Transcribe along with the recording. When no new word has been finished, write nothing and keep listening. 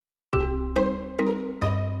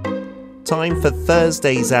time for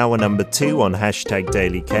Thursday's hour number 2 on Hashtag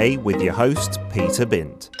Daily K with your host, Peter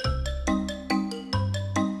Bint.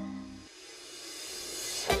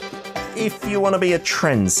 If you want to be a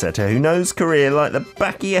trendsetter who knows Korea like the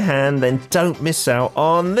back of your hand, then don't miss out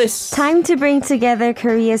on this. Time to bring together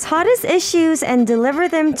Korea's hottest issues and deliver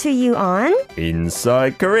them to you on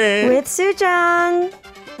Inside Korea with Sujang.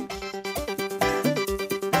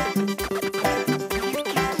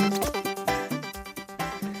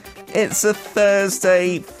 It's a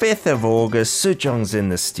Thursday, 5th of August. Sujong's in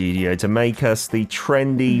the studio to make us the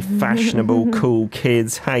trendy, fashionable, cool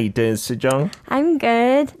kids. How you doing, Sujong? I'm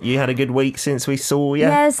good. You had a good week since we saw you?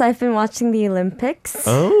 Yes, I've been watching the Olympics.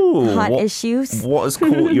 Oh. Hot issues. What has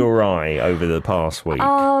caught your eye over the past week?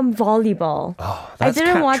 Volleyball. Oh, that's I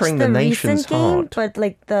didn't watch capturing the nation's recent game, heart. but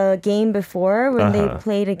like the game before when they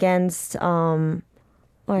played against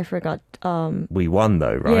I forgot. We won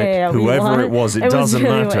though, right? Yeah, we Whoever won. it was, it doesn't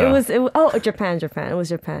matter. It was Japan. It was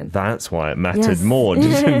Japan. That's why it mattered Yes. more,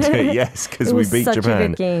 didn't it? Yes, because It we was beat such Japan. a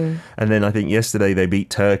good game. And then I think yesterday they beat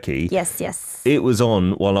Turkey. Yes. It was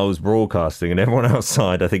on while I was broadcasting, and everyone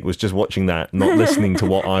outside, I think, was just watching that, not listening to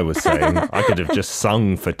what I was saying. I could have just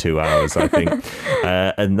sung for 2 hours, I think.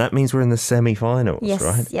 And that means we're in the semi-finals, Yes,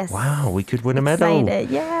 right? yes. Wow, we could win a medal. Excited.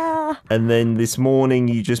 Yeah. And then this morning,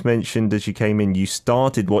 you just mentioned as you came in, you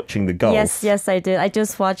started watching the golf. Yes, I did. I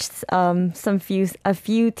just watched a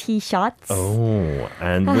few tee shots. Oh,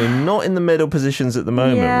 and we're not in the medal positions at the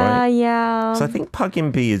moment, right? Yeah. So I think Park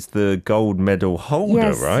In-bi is the gold medal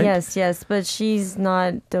holder, right? Yes. But she's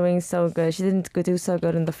not doing so good. She didn't do so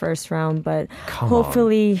good in the first round, but Come on.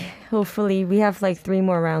 hopefully we have like 3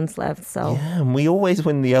 more rounds left. So Yeah, and we always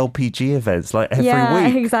win the LPG events like every Yeah,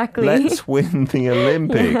 week. exactly. Let's win the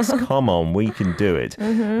Olympics. Come on, we can do it.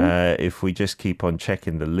 If we just keep on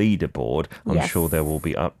checking the leaderboard, I'm Yes. sure there will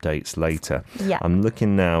be updates later. Yeah. I'm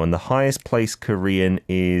looking now, and the highest placed Korean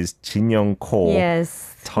is Jin Young Ko,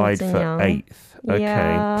 yes, tied Jin for Young. 8th. Okay.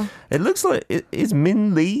 Yeah. It looks like, is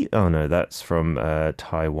Min Lee? Oh no, that's from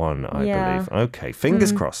Taiwan, I Yeah. believe. Okay,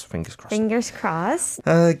 fingers crossed, fingers crossed. Fingers crossed.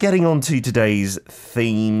 Getting on to today's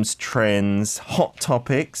themes, trends, hot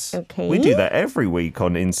topics. Okay. We do that every week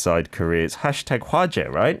on Inside Korea. It's hashtag 화제,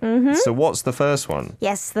 right? So what's the first one?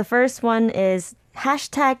 Yes, the first one is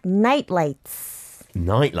hashtag nightlights.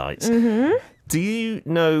 Nightlights. Do you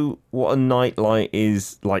know what a nightlight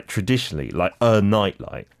is like traditionally? Like a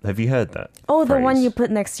nightlight. Have you heard that? Oh, the one phrase? you put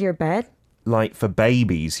next to your bed? Like for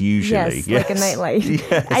babies, usually. Yes, like a nightlight.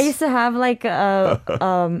 Yes. I used to have like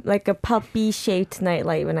a puppy shaped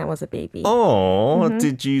nightlight when I was a baby. Oh,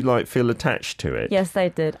 did you like feel attached to it? Yes, I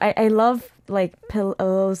did. I love like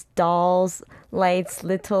pillows, dolls, lights,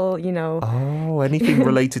 little, Oh, anything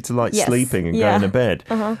related to like Yes, sleeping and yeah. going to bed.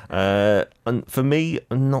 And for me,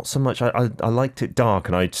 not so much. I liked it dark,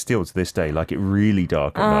 and I still to this day like it really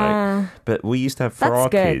dark at night. But we used to have for That's our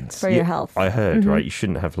good kids. for your health. I heard, right? You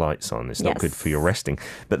shouldn't have lights on. It's not good for your resting.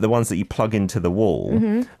 But the ones that you plug into the wall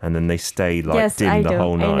and then they stay like yes, dim I the do.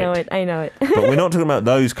 whole night. I know it. But we're not talking about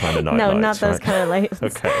those kind of night No, lights. not those right? kind of lights.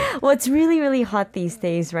 Okay. Well, it's really, really hot these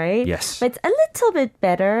days, right? Yes. But it's a little bit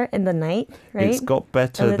better in the night, right? It's got A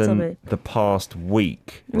better little than bit. the past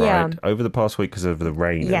week, right? Yeah. Over the past week because of the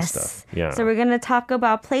rain and Yes. stuff. Yeah. So we're going to talk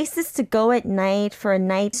about places to go at night for a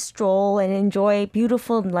night stroll and enjoy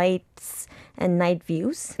beautiful lights and night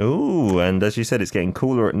views. Ooh, and as you said, it's getting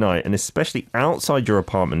cooler at night, and especially outside your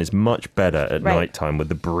apartment is much better at Right. nighttime with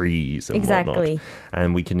the breeze and Exactly. whatnot.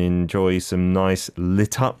 And we can enjoy some nice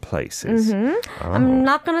lit up places. I'm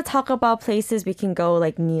not going to talk about places we can go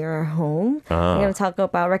like near our home. I'm going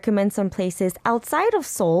to recommend some places outside of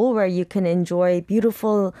Seoul where you can enjoy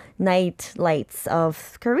beautiful night lights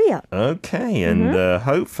of Korea. Okay, and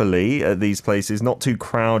hopefully these places not too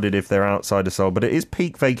crowded if they're outside of Seoul, but it is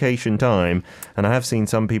peak vacation time, and I have seen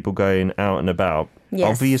some people going out and about. Yes.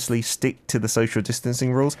 Obviously, stick to the social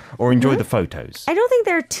distancing rules or enjoy the photos. I don't think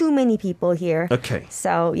there are too many people here. Okay.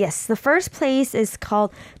 So, yes, the first place is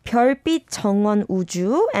called 별빛 정원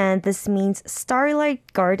우주, and this means starlight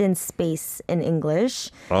garden space in English.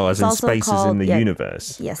 Oh, as It's in also spaces in called- the yeah,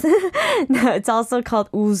 universe. Yes. No, it's also called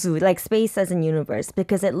우주, like space as in universe,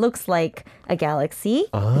 because it looks like a galaxy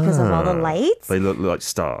because of all the lights. They look like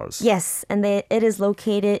stars. Yes, and it is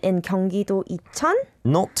located in Gyeonggi-do Icheon.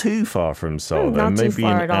 Not too far from Seoul, not then. too Maybe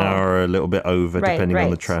far an at all. hour, a little bit over, Right, depending on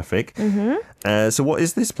the right. traffic. So what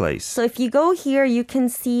is this place? So if you go here, you can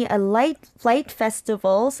see a light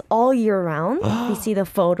festivals all year round. If you see the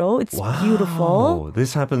photo, it's beautiful. Oh,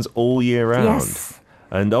 this happens all year round. Yes.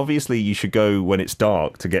 And obviously you should go when it's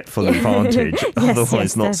dark to get full advantage.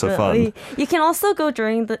 Otherwise, not so definitely. fun. You can also go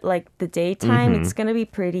during the daytime. It's gonna be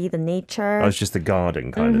pretty. The nature. Oh, it's just a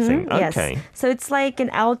garden kind of thing. Okay. Yes. So it's like an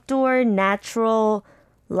outdoor natural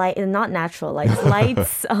light, not natural lights,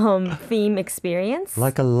 lights theme experience.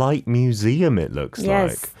 Like a light museum, it looks Yes,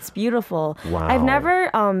 like. it's beautiful. Wow. I've never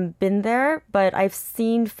been there, but I've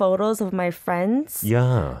seen photos of my friends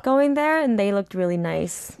Yeah. going there, and they looked really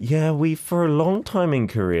nice. Yeah, we for a long time in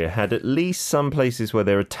Korea had at least some places where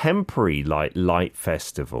there are temporary light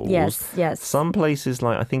festivals. Yes. Some places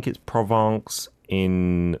like I think it's Provence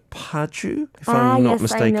in Paju, if I'm not yes,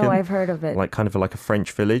 mistaken. I know. I've heard of it. Like kind of like a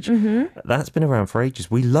French village. That's been around for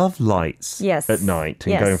ages. We love lights Yes. at night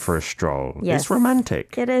and Yes. going for a stroll. Yes. It's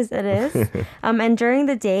romantic. It is. And during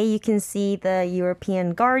the day, you can see the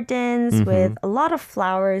European gardens with a lot of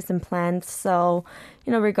flowers and plants. So,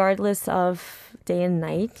 regardless of day and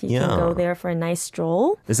night, you can Yeah. go there for a nice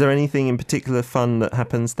stroll. Is there anything in particular fun that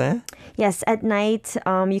happens there? Yes, at night,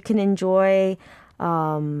 you can enjoy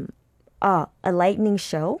a lightning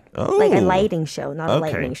show. Like a Oh. lighting show, not a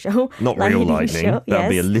Okay. lightning show. Not real lightning. Show, That'd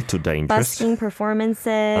be a yes. little dangerous. Busking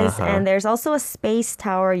performances. Uh-huh. And there's also a space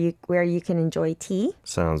tower where you can enjoy tea.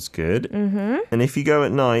 Sounds good. And if you go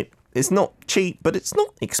at night, it's not cheap, but it's not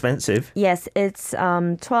expensive. Yes, it's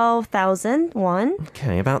 12,000 won.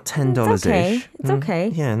 Okay, about $10 ish. It's okay.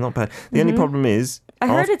 Yeah, not bad. The only problem is I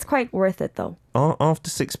heard it's quite worth it though. after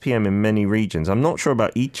 6 p.m. in many regions, I'm not sure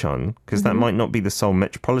about Icheon because that might not be the Seoul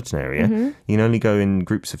metropolitan area. You can only go in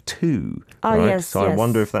groups of 2. Oh, right? yes, So I yes.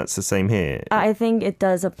 wonder if that's the same here. I think it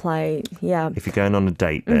does apply. Yeah. If you're going on a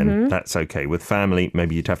date, then that's okay. With family,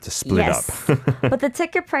 maybe you'd have to split Yes. up. But the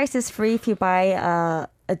ticket price is free if you buy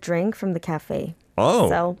a drink from the cafe. Oh,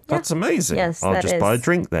 So, yeah. that's amazing. Yes, I'll that just buy a is.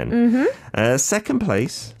 drink then. Second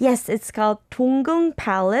place. Yes, it's called Donggung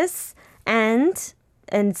Palace and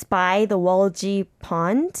it's by the Walji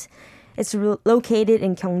Pond. It's located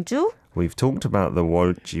in Gyeongju. We've talked about the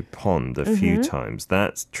Wolji Pond a few times.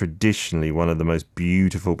 That's traditionally one of the most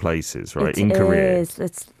beautiful places, right, in Korea. It is.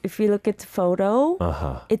 It's, if you look at the photo,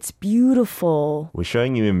 Uh-huh. it's beautiful. We're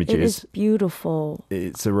showing you It images. is beautiful.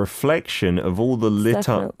 It's a reflection of all the lit up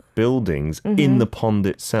definitely- buildings in the pond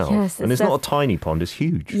itself. Yes, and it's it's not a tiny pond, it's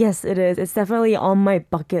huge. Yes, it is. It's definitely on my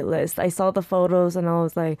bucket list. I saw the photos and I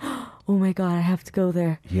was like, oh my God, I have to go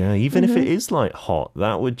there. Yeah, even if it is like hot,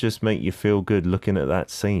 that would just make you feel good looking at that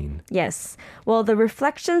scene. Yes. Well, the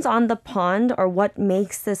reflections on the pond are what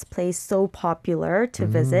makes this place so popular to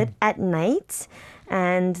visit at night.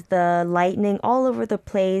 And the lightning all over the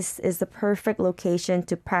place is the perfect location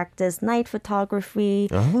to practice night photography.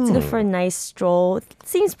 It's good for a nice stroll. It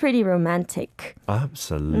seems pretty romantic.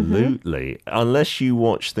 Absolutely. Unless you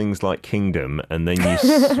watch things like Kingdom and then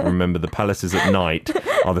you remember the palaces at night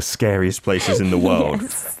are the scariest places in the world.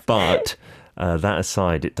 Yes. But that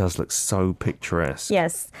aside, it does look so picturesque.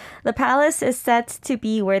 Yes. The palace is said to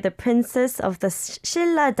be where the princess of the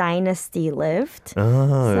Silla dynasty lived.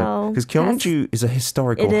 Oh, because Gyeongju is a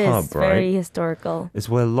historical It is hub, right? very historical. It's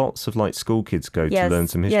where lots of like school kids go to learn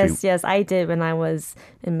some history. Yes, I did when I was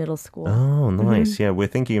in middle school. Oh, nice. Yeah, we're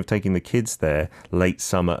thinking of taking the kids there late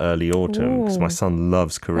summer, early autumn because my son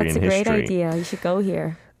loves Korean That's a history. great idea. You should go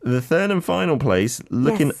here. The third and final place,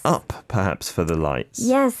 looking Yes. up perhaps for the lights.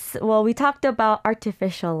 Yes. Well, we talked about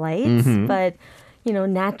artificial lights, but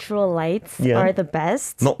natural lights Yeah. are the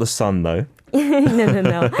best. Not the sun though.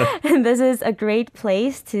 No. And this is a great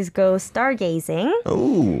place to go stargazing.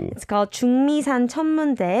 Oh, It's called Jungmisan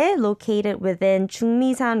Cheonmundae, located within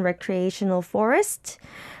Jungmisan Recreational Forest.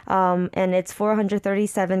 And it's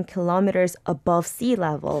 437 kilometers above sea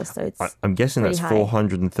level. So it's I'm guessing that's pretty high.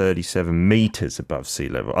 437 meters above sea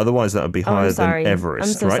level. Otherwise, that would be Oh, higher I'm sorry. than Everest,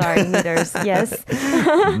 I'm so right? sorry, meters. Yes.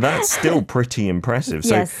 That's still pretty impressive.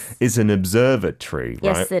 So Yes. it's an observatory, right?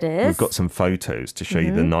 Yes, it is. We've got some photos to show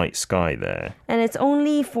you the night sky there. And it's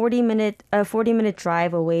only 40-minute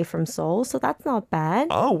drive away from Seoul, so that's not bad.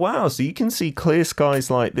 Oh, wow. So you can see clear skies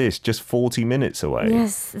like this just 40 minutes away.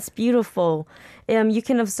 Yes, it's beautiful. You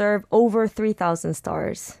can observe over 3,000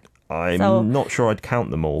 stars. I'm So- not sure I'd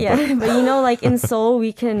count them all. Yeah, But but like in Seoul,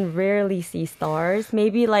 we can rarely see stars.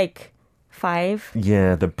 Maybe like 5.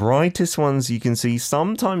 yeah, the brightest ones you can see,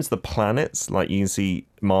 sometimes the planets, like you can see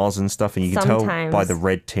Mars and stuff, and you can tell Sometimes. by the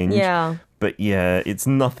red tinge. Yeah. But yeah, it's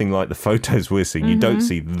nothing like the photos we're seeing. You don't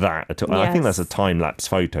see that at all. I think that's a Yes. time-lapse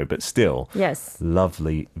photo, but still, Yes.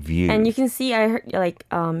 lovely view. And you can see, I heard, like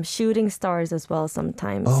shooting stars as well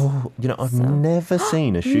sometimes. Oh, I've never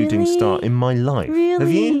seen a shooting star Really? in my life. Really?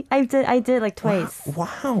 Have you? I did like twice.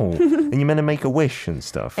 Wow. And you meant to make a wish and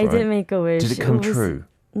stuff, I right? did make a wish. Did it come was- true?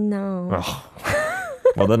 No. Oh.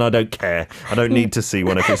 Well, then I don't care. I don't need to see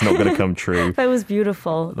one if it's not going to come true. But it was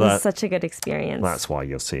beautiful. It was such a good experience. That's why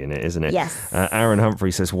you're seeing it, isn't it? Yes. Aaron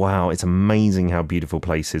Humphrey says, wow, it's amazing how beautiful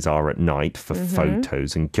places are at night for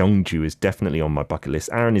photos. And Gyeongju is definitely on my bucket list.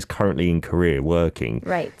 Aaron is currently in Korea working.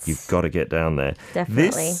 Right. You've got to get down there. Definitely.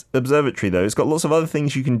 This observatory, though, it's got lots of other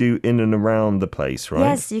things you can do in and around the place, right?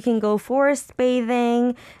 Yes, you can go forest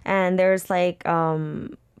bathing, and there's like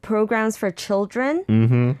programs for children.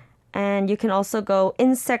 Mm-hmm. And you can also go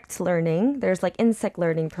insect learning. There's like insect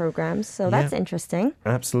learning programs. So that's interesting.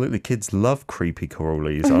 Absolutely. Kids love creepy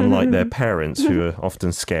coralies, unlike their parents who are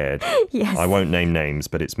often scared. Yes. I won't name names,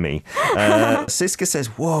 but it's me. Siska says,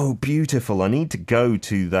 whoa, beautiful. I need to go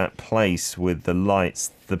to that place with the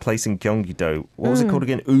lights. The place in Gyeonggi-do. What was it called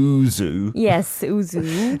again? Uzu. Yes,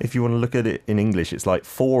 Uzu. If you want to look at it in English, it's like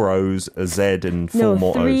 4 O's, a Z, and 4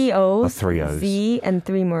 more O's. 3 O's, Oh, 3 O's. Z, and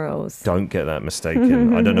 3 more O's. Don't get that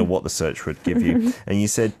mistaken. I don't know what the search would give you. And you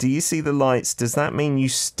said, do you see the lights? Does that mean you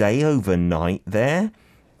stay overnight there?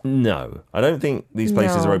 No. I don't think these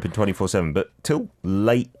places are open 24/7, but till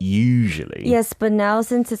late usually. Yes, but now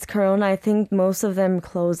since it's Corona, I think most of them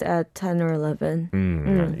close at 10 or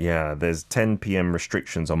 11. Yeah, there's 10 p.m.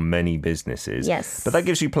 restrictions on many businesses. Yes. But that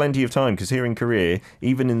gives you plenty of time because here in Korea,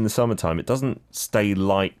 even in the summertime, it doesn't stay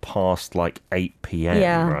light past like 8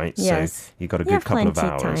 p.m., right? Yes. So you've got a You good have couple of plenty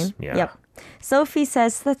hours. time. Yeah. Yep. Sophie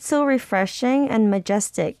says, that's so refreshing and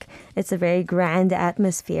majestic. It's a very grand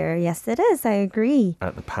atmosphere. Yes, it is. I agree.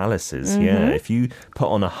 At the palaces, yeah. If you put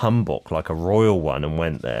on a hanbok, like a royal one, and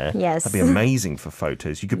went there, Yes. that'd be amazing for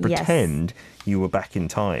photos. You could Yes. pretend you were back in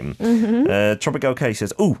time. Tropical K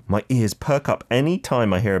says, oh, my ears perk up any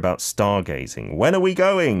time I hear about stargazing. When are we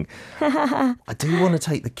going? I do want to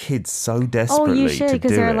take the kids so desperately You should, to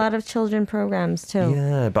because do there are it. a lot of children programs too.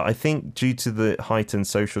 Yeah, but I think due to the heightened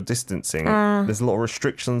social distancing, there's a lot of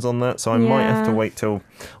restrictions on that, so I might have to Yeah. wait till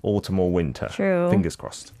autumn or winter. True. Fingers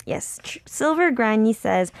crossed. Yes. Silver Granny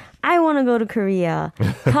says, I want to go to Korea.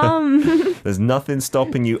 Come. There's nothing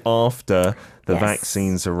stopping you after the Yes.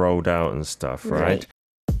 vaccines are rolled out and stuff, right?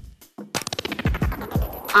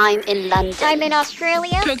 I'm in London. I'm in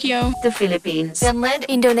Australia. Tokyo, the Philippines. Finland.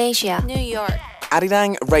 Indonesia. New York.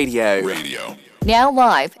 Arirang Radio. Now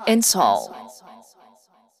live in Seoul.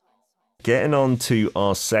 Getting on to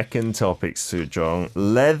our second topic, Sujong.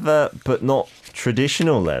 Leather, but not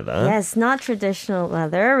traditional leather. Yes, not traditional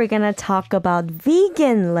leather. We're going to talk about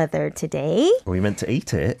vegan leather today. Are we meant to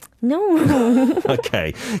eat it? No.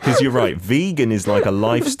 Okay, because you're right. Vegan is like a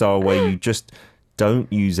lifestyle where you just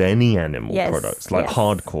don't use any animal Yes, products, like yes.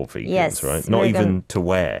 hardcore vegans, Yes, right? Not we're even to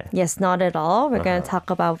wear. Yes, not at all. We're going to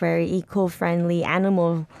talk about very eco-friendly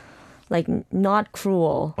animal, like not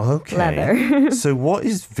cruel Okay. leather. So what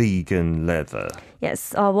is vegan leather?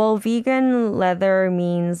 Yes. Well, vegan leather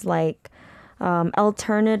means like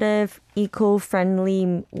alternative,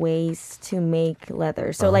 eco-friendly ways to make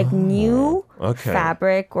leather. So like new okay.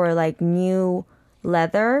 fabric or like new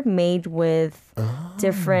leather made with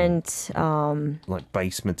different Like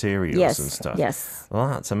base materials yes, and stuff. yes. Well,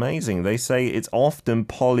 that's amazing. They say it's often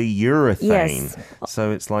polyurethane. Yes.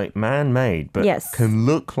 So it's like man-made, but Yes. can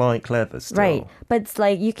look like leather still. Right. But it's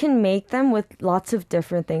like you can make them with lots of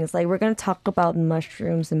different things. Like we're going to talk about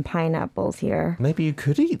mushrooms and pineapples here. Maybe you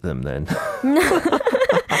could eat them then.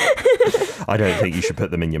 I don't think you should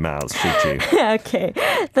put them in your mouths, should you? Okay.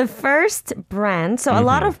 The first brand. So a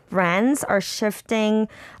lot of brands are shifting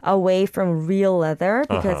away from real leather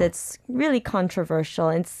because it's really controversial.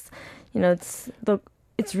 It's,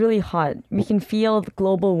 it's really hot. We can feel the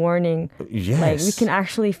global warming. Yes. Like we can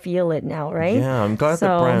actually feel it now, right? Yeah, I'm glad that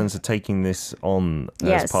So- brands are taking this on as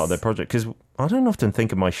Yes. part of their project because I don't often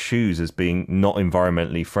think of my shoes as being not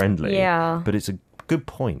environmentally friendly. Yeah. But it's a good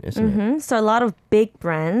point, isn't it? So a lot of big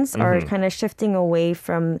brands are kind of shifting away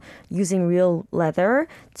from using real leather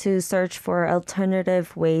to search for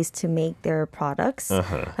alternative ways to make their products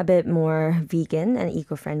a bit more vegan and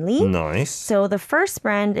eco-friendly. Nice. So the first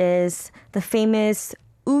brand is the famous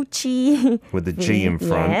Uchi. With the G in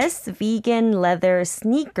front. Yes, vegan leather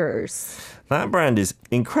sneakers. That brand is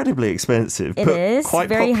incredibly expensive, It but is, quite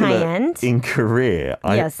very popular high-end. in Korea.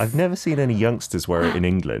 Yes. I've never seen any youngsters wear it in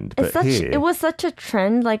England, but here... It was such a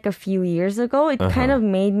trend like a few years ago. It kind of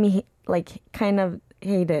made me kind of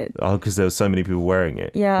hate it. Oh, because there were so many people wearing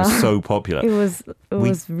it. Yeah. It was so popular. It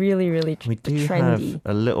was really, really We do trendy. have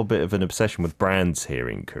a little bit of an obsession with brands here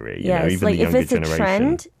in Korea. You know, Yes, even like the if younger it's generation. a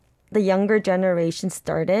trend, the younger generation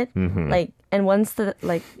started. Like, and once the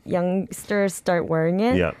youngsters start wearing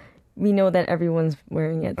it, Yeah, we know that everyone's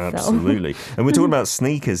wearing it. So. absolutely. And we're talking about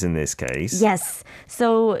sneakers in this case. Yes.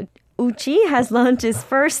 So Uchi has launched its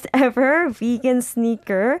first ever vegan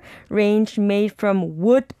sneaker range made from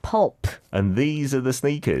wood pulp. And these are the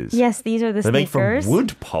sneakers. Yes, these are the They're sneakers. made from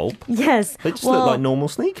wood pulp. Yes. They just look like normal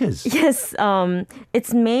sneakers. Yes,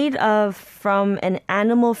 it's made from an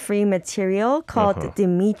animal-free material called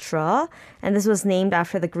Demetra, and this was named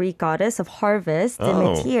after the Greek goddess of harvest,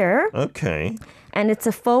 Demeter. Okay. And it's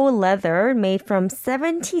a faux leather made from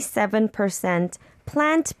 77%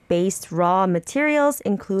 plant-based raw materials,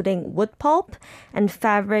 including wood pulp and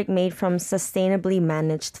fabric made from sustainably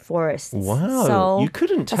managed forests. Wow, So you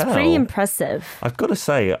couldn't tell. That's pretty impressive. I've got to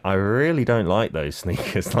say, I really don't like those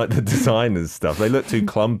sneakers, like the designers stuff. They look too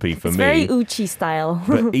clumpy for It's me. very Uchi style.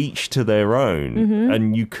 But each to their own.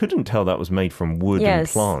 And you couldn't tell that was made from wood and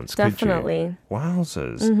Yes, plants, definitely. could you?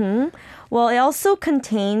 Wowzers. Well, it also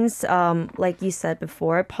contains, like you said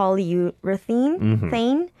before,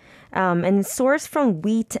 polyurethane, and it's sourced from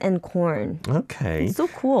wheat and corn. Okay. It's so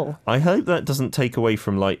cool. I hope that doesn't take away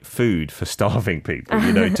from like food for starving people,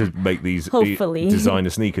 to make these Hopefully. designer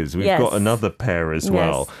sneakers. We've Yes. got another pair as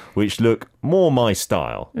well, which look more my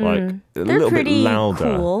style, like a They're little bit pretty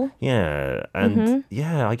louder. cool. Yeah, and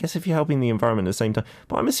I guess if you're helping the environment at the same time,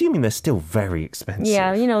 but I'm assuming they're still very expensive.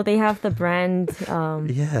 Yeah, they have the brand.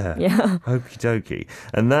 Yeah. Yeah. Okie dokie.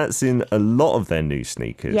 And that's in a lot of their new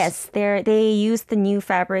sneakers. Yes, they use the new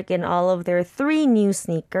fabric in all of their 3 new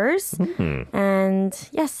sneakers. And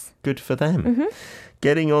yes. Good for them.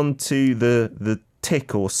 Getting on to the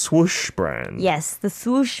Tick or Swoosh brand. Yes, the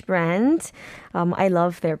Swoosh brand. I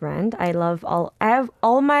love their brand. I love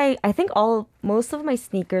most of my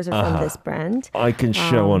sneakers are from this brand. I can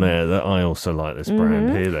show on air that I also like this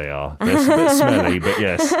brand. Here they are. They're a bit smelly, but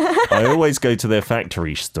yes. I always go to their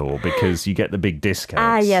factory store because you get the big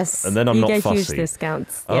discounts. Yes. And then I'm you not get fussy. huge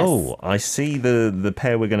discounts. Yes. Oh, I see the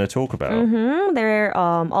pair we're going to talk about. They're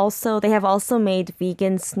they have also made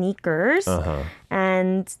vegan sneakers,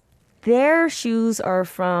 and their shoes are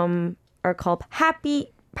called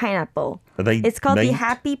Happy Pineapple. Are they It's called the named?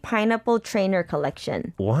 Happy Pineapple Trainer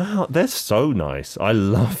Collection. Wow, they're so nice. I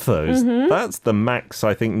love those. That's the Max,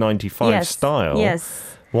 I think, 95 Yes. style.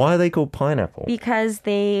 Yes. Why are they called pineapple? Because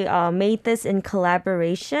they made this in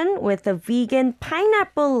collaboration with a vegan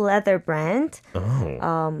pineapple leather brand.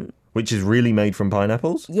 Which is really made from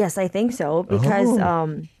pineapples? Yes, I think so. Because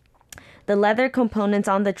the leather components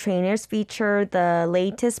on the trainers feature the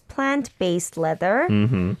latest plant-based leather,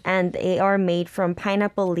 and they are made from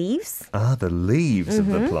pineapple leaves. Ah, the leaves of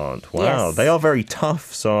the plant. Wow, Yes. they are very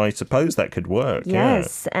tough, so I suppose that could work.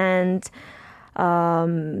 Yes, and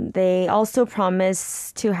they also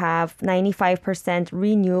promise to have 95%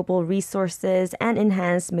 renewable resources and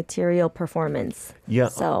enhanced material performance. Yeah.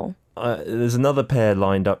 So There's another pair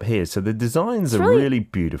lined up here. So the designs are really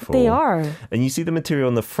beautiful. they are. And you see the material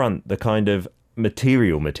on the front, the kind of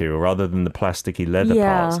material rather than the plasticky leather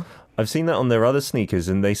Yeah. parts. I've seen that on their other sneakers,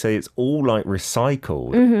 and they say it's all like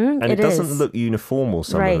recycled, and it doesn't is. look uniform.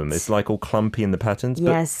 Some Right. of them, it's like all clumpy in the patterns.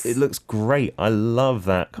 Yes. But it looks great. I love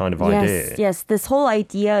that kind of idea. Yes. This whole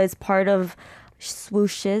idea is part of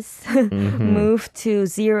Swoosh's move to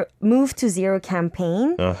zero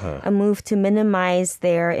campaign, a move to minimize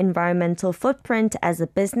their environmental footprint as a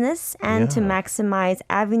business and to maximize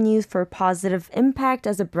avenues for positive impact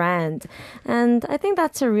as a brand. And I think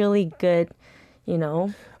that's a really good,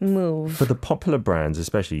 move. For the popular brands,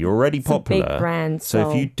 especially, you're already It's a popular. big brand, so if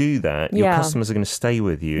so- you do that, your Yeah. customers are going to stay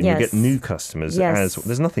with you, and you get Yes. new customers. Yes. As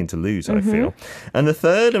there's nothing to lose, I feel. And the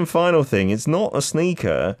third and final thing, it's not a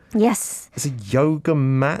sneaker. Yes. It's a yoga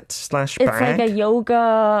mat / bag. It's like a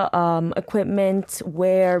yoga equipment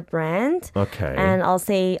wear brand. Okay. And I'll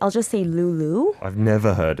just say Lulu. I've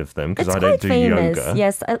never heard of them because It's I don't quite do famous. yoga.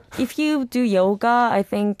 Yes, if you do yoga, I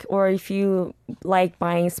think, or if you like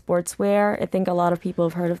buying sportswear, I think a lot of people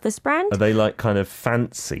have heard of this brand. Are they like kind of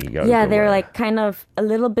fancy yoga? Yeah, they're wear? like kind of a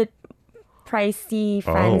little bit pricey,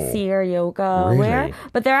 fancier yoga wear, really?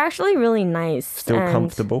 but they're actually really nice. Still and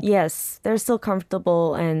comfortable? Yes, they're still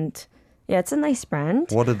comfortable, and yeah, it's a nice brand.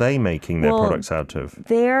 What are they making their Well, products out of?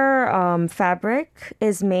 Their fabric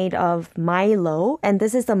is made of Milo, and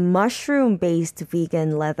this is a mushroom-based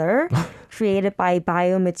vegan leather created by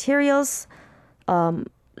Biomaterials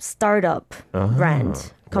startup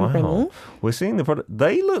brand company. Wow. We're seeing the product.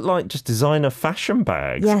 They look like just designer fashion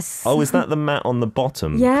bags. Yes. Oh, is that the mat on the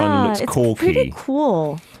bottom? Yeah, Kind of looks it's corky. pretty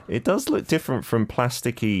cool. It does look different from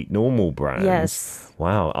plasticky normal brands. Yes.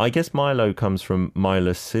 Wow. I guess Milo comes from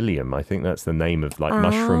mycelium. I think that's the name of like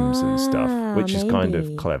mushrooms and stuff, which is kind of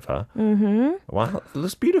maybe. clever. Mm-hmm. Wow. It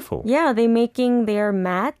looks beautiful. Yeah, they're making their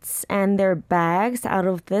mats and their bags out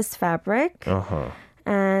of this fabric. Uh-huh.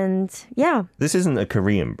 And yeah. This isn't a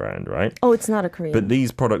Korean brand, right? Oh, it's not a Korean. But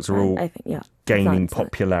these products are all I think, yeah. gaining It's not.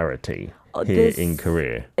 popularity here in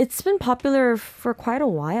Korea. It's been popular for quite a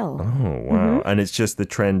while. Oh, wow. And it's just the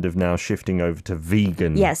trend of now shifting over to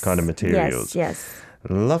vegan kind of materials. Yes.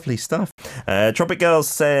 Lovely stuff. Tropic Girl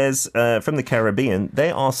says, from the Caribbean, they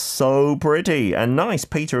are so pretty and nice.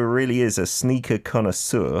 Peter really is a sneaker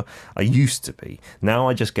connoisseur. I used to be. Now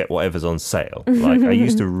I just get whatever's on sale. Like, I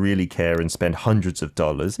used to really care and spend hundreds of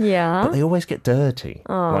dollars. Yeah. But they always get dirty,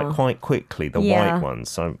 like quite quickly, the Yeah. white ones.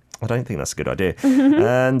 So I don't think that's a good idea.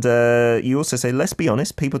 And you also say, let's be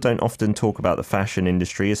honest, people don't often talk about the fashion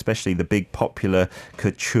industry, especially the big popular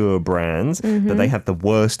couture brands, but they have the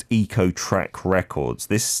worst eco-track records.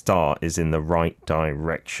 This start is in the right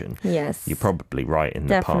direction. Yes. You're probably right in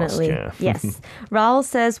the Definitely. past. Yes. Raul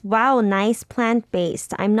says, wow, nice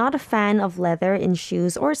plant-based. I'm not a fan of leather in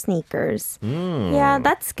shoes or sneakers. Yeah,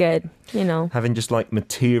 that's good. You know. Having just like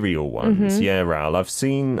material ones. Yeah, Raul, I've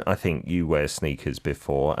seen, I think you wear sneakers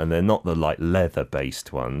before, and they're not the like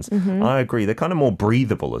leather-based ones. I agree. They're kind of more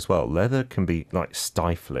breathable as well. Leather can be like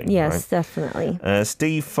stifling. Yes, right? definitely.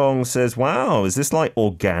 Steve Fong says, wow, is this like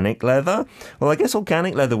organic leather? Well, I guess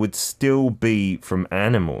organic leather would still be from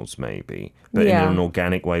animals, maybe, but in an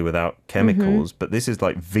organic way without chemicals. But this is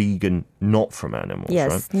like vegan, not from animals,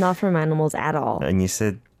 Yes, right? not from animals at all. And you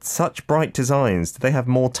said, such bright designs. Do they have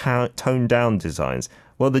more toned down designs?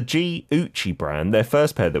 Well, the G Uchi brand, their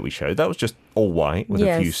first pair that we showed, that was just all white with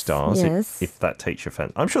a few Yes, stars, yes. if that takes your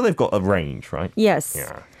fancy. I'm sure they've got a range, right? Yes.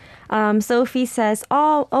 Yeah. Sophie says,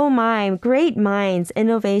 oh my, great minds.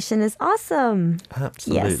 Innovation is awesome.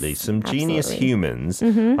 Absolutely. Yes, Some genius absolutely. humans.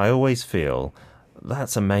 I always feel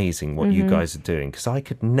that's amazing what you guys are doing, because I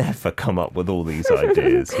could never come up with all these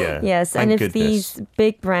ideas. Yeah. Yes, Thank and if goodness. these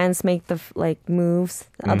big brands make the moves,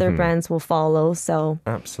 other brands will follow. So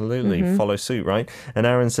Absolutely. Follow suit, right? And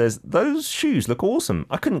Aaron says, those shoes look awesome.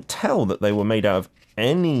 I couldn't tell that they were made out of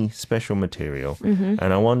any special material. And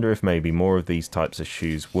I wonder if maybe more of these types of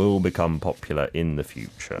shoes will become popular in the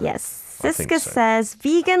future. yes, I think Siska so. says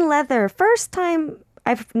vegan leather. First time,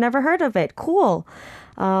 I've never heard of it. Cool.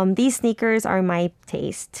 These sneakers are my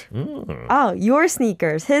taste. Oh, your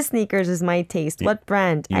sneakers. His sneakers is my taste. What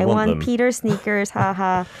brand? you I want want them. Peter sneakers,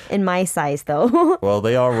 haha, in my size though. Well,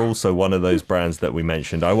 they are also one of those brands that we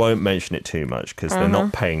mentioned. I won't mention it too much because they're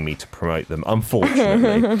not paying me to promote them,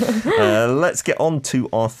 unfortunately. Let's get on to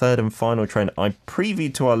our third and final trend. I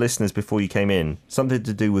previewed to our listeners before you came in something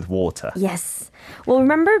to do with water. Yes. Well,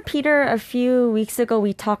 remember, Peter, a few weeks ago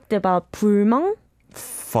we talked about 불멍?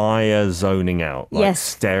 Fire zoning out, like Yes.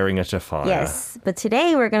 staring at a fire. Yes. But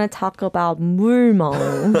today we're going to talk about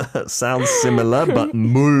물멍. That sounds similar, but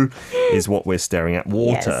물 is what we're staring at.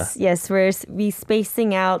 Water. Yes, we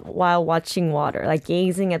spacing out while watching water, like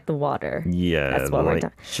gazing at the water. Yeah, That's what we're like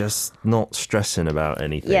talking. just not stressing about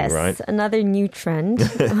anything, Yes, right? another new trend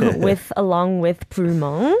along with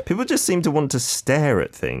불멍. People just seem to want to stare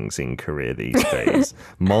at things in Korea these days.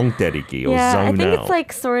 멍 때리기 or Yeah, I zone think out. it's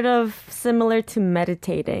like sort of similar to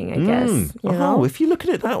meditating, I guess. You know? Oh, if you look at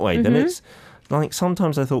it that way, then it's like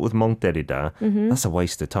sometimes I thought with 멍 때리다, that's a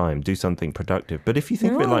waste of time. Do something productive. But if you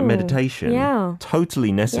think of it like No. meditation, Yeah.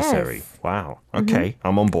 totally necessary. Yes. Wow. Okay,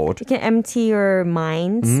 I'm on board. You can empty your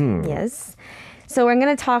mind. Yes. So we're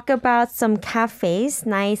going to talk about some cafes,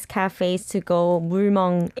 nice cafes to go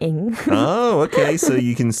물멍ing. Oh, okay. So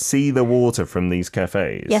you can see the water from these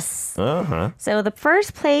cafes. Yes. Uh-huh. So the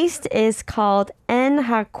first place is called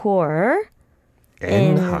Enhakor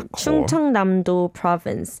in Enhakor. Chungcheongnam-do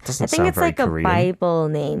province. Doesn't I think sound it's very like a Korean. Bible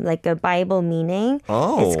name, like a Bible meaning.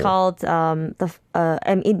 Oh. It's called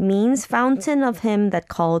it means fountain of him that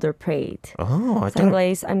called or prayed. Oh, I So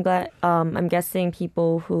don't. I'm guessing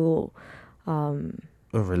people who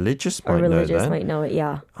A religious are might know religious that. might know it.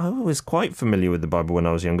 Yeah. I was quite familiar with the Bible when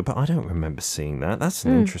I was younger, but I don't remember seeing that. That's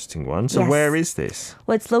an interesting one. So Yes. where is this?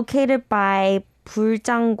 Well, it's located by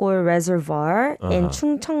불장골 Reservoir in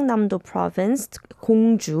Chungcheongnam-do province,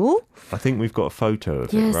 Gongju. I think we've got a photo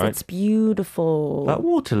of Yes, it, right? it's beautiful. That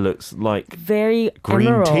water looks like Very green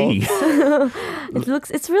emerald. tea.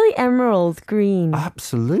 It's really emerald green.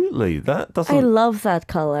 Absolutely. That I doesn't love that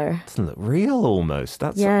color. look real almost.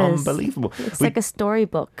 That's Yes. unbelievable. It's We, like a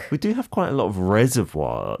storybook. we do have quite a lot of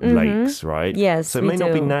reservoir lakes, right? Yes, So it we may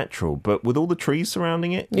not be do. natural, but with all the trees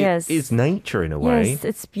surrounding it, Yes. it is nature in a way. Yes,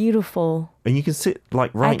 it's beautiful. And you can sit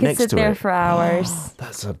like I right could next sit to there it. for hours.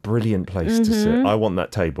 That's a brilliant place to sit. I want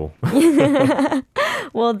that table.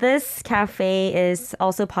 Well, this cafe is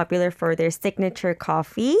also popular for their signature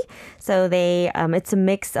coffee. So it's a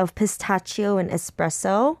mix of pistachio and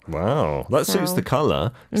espresso. Wow, that suits So- the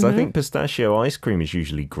colour. Because I think pistachio ice cream is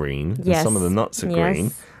usually green. And Yes. some of the nuts are Yes.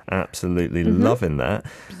 green. Absolutely loving that.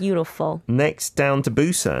 Beautiful. Next, down to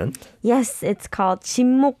Busan. Yes, it's called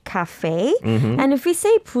Chimmok Cafe. And if we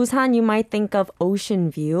say Busan, you might think of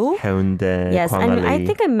Ocean View. Haeundae, Yes, and I Kwangali.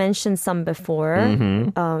 think I mentioned some before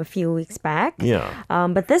a few weeks back. Yeah.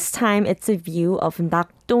 But this time it's a view of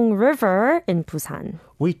Nakdong River in Busan.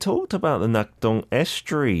 We talked about the Nakdong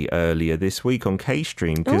estuary earlier this week on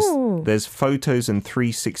K-Stream because Oh. there's photos and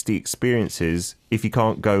 360 experiences if you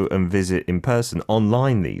can't go and visit in person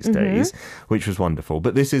online these days, which was wonderful.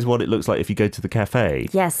 But this is what it looks like if you go to the cafe.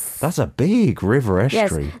 Yes. That's a big river Yes,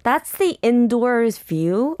 estuary. that's the indoors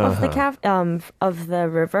view of the of the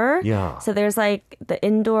river. Yeah. So there's like the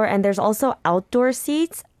indoor and there's also outdoor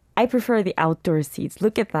seats. I prefer the outdoor seats.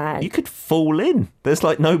 Look at that. You could fall in. There's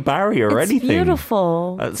like no barrier or It's anything.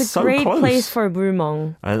 beautiful. It's It's a so great close. place for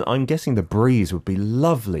Brumong. And I'm guessing the breeze would be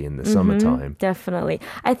lovely in the summertime. Definitely.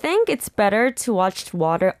 I think it's better to watch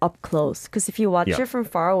water up close because if you watch Yeah. it from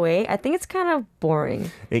far away, I think it's kind of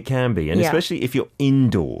boring. It can be. And Yeah. especially if you're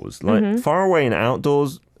indoors. Like far away and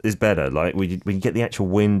outdoors is better. Like we get the actual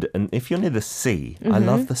wind. And if you're near the sea, I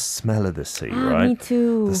love the smell of the sea, right? Me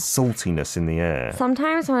too. The saltiness in the air.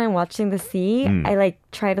 Sometimes when I'm watching the sea, I like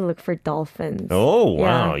try to look for dolphins. Oh,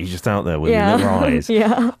 wow. Yeah. You're just out there with Yeah. your little eyes.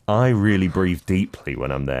 Yeah. I really breathe deeply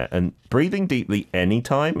when I'm there. And breathing deeply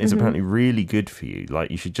anytime is apparently really good for you. Like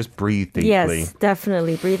you should just breathe deeply. Yes,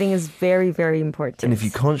 definitely. Breathing is very, very important. And if you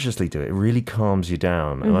consciously do it, it really calms you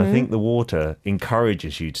down. And I think the water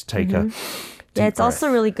encourages you to take a yeah, deep it's also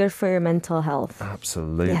breath. really good for your mental health.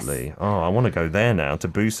 Absolutely. Oh, I want to go there now to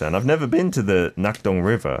Busan. I've never been to the Nakdong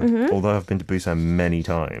River, although I've been to Busan many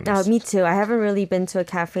times. Me too. I haven't really been to a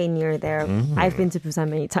cafe near there. I've been to Busan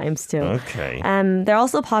many times too. Okay. They're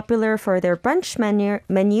also popular for their brunch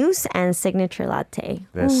menus and signature latte.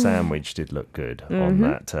 Their sandwich did look good on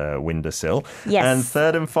that windowsill. Yes. And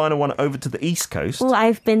third and final one over to the East Coast. Well,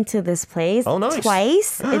 I've been to this place Oh, nice.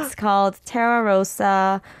 twice. It's called Terra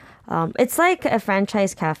Rosa. It's like a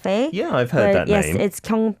franchise cafe. Yeah, I've heard but that yes,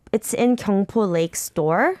 name. it's in Gyeongpo Lake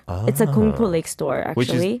Store. It's a Gyeongpo Lake Store Which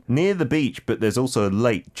actually. is near the beach, but there's also a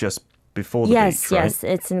lake just before the Yes, beach, right? yes,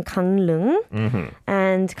 it's in Gangneung.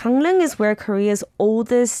 And Gangneung is where Korea's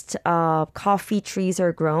oldest coffee trees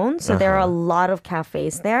are grown. So there are a lot of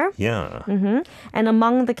cafes there. Yeah. And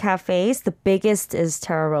among the cafes, the biggest is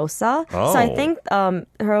Terra Rosa. So I Oh. think Terra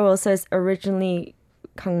Rosa is originally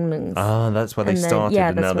Gangneung's. Ah, that's where they And then- started, yeah,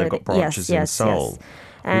 and that's now they've where got they- yes, branches in yes, Seoul. yes.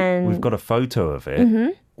 And We've got a photo of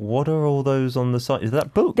it. What are all those on the side? Is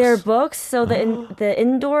that books? they're books. So the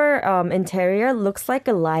indoor interior looks like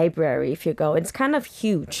a library if you go. It's kind of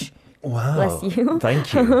huge. Wow. Bless you.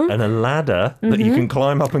 Thank you. And a ladder that you can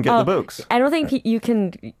climb up and get the books. I don't think you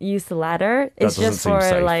can use the ladder. It's doesn't just seem for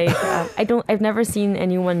safe. like I've never seen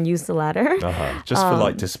anyone use the ladder. Just for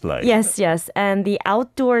like display. Yes, yes. And the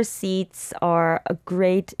outdoor seats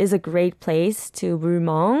is a great place to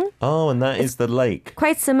Rumong. Oh, and that is the lake.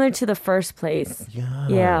 Quite similar to the first place. Yeah.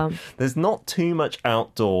 Yeah. There's not too much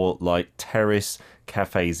outdoor like terrace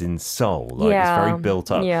cafes in Seoul. Like it's Yeah. very built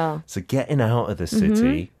up. Yeah. So getting out of the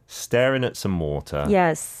city, staring at some water.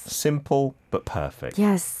 Yes. Simple but perfect.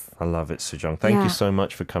 Yes. I love it, Sujong. Thank Yeah. you so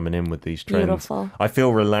much for coming in with these trends. Beautiful. I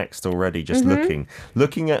feel relaxed already just looking.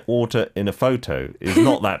 Looking at water in a photo is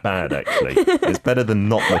not that bad, actually. It's better than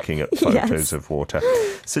not looking at photos Yes. of water.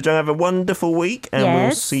 Sujong, have a wonderful week, and we'll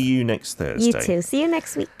Yes. see you next Thursday. You too. See you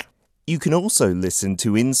next week. You can also listen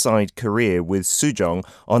to Inside Korea with Sujong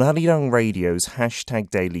on Arirang Radio's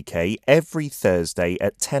 #DailyK every Thursday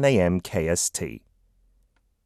at 10 a.m. KST.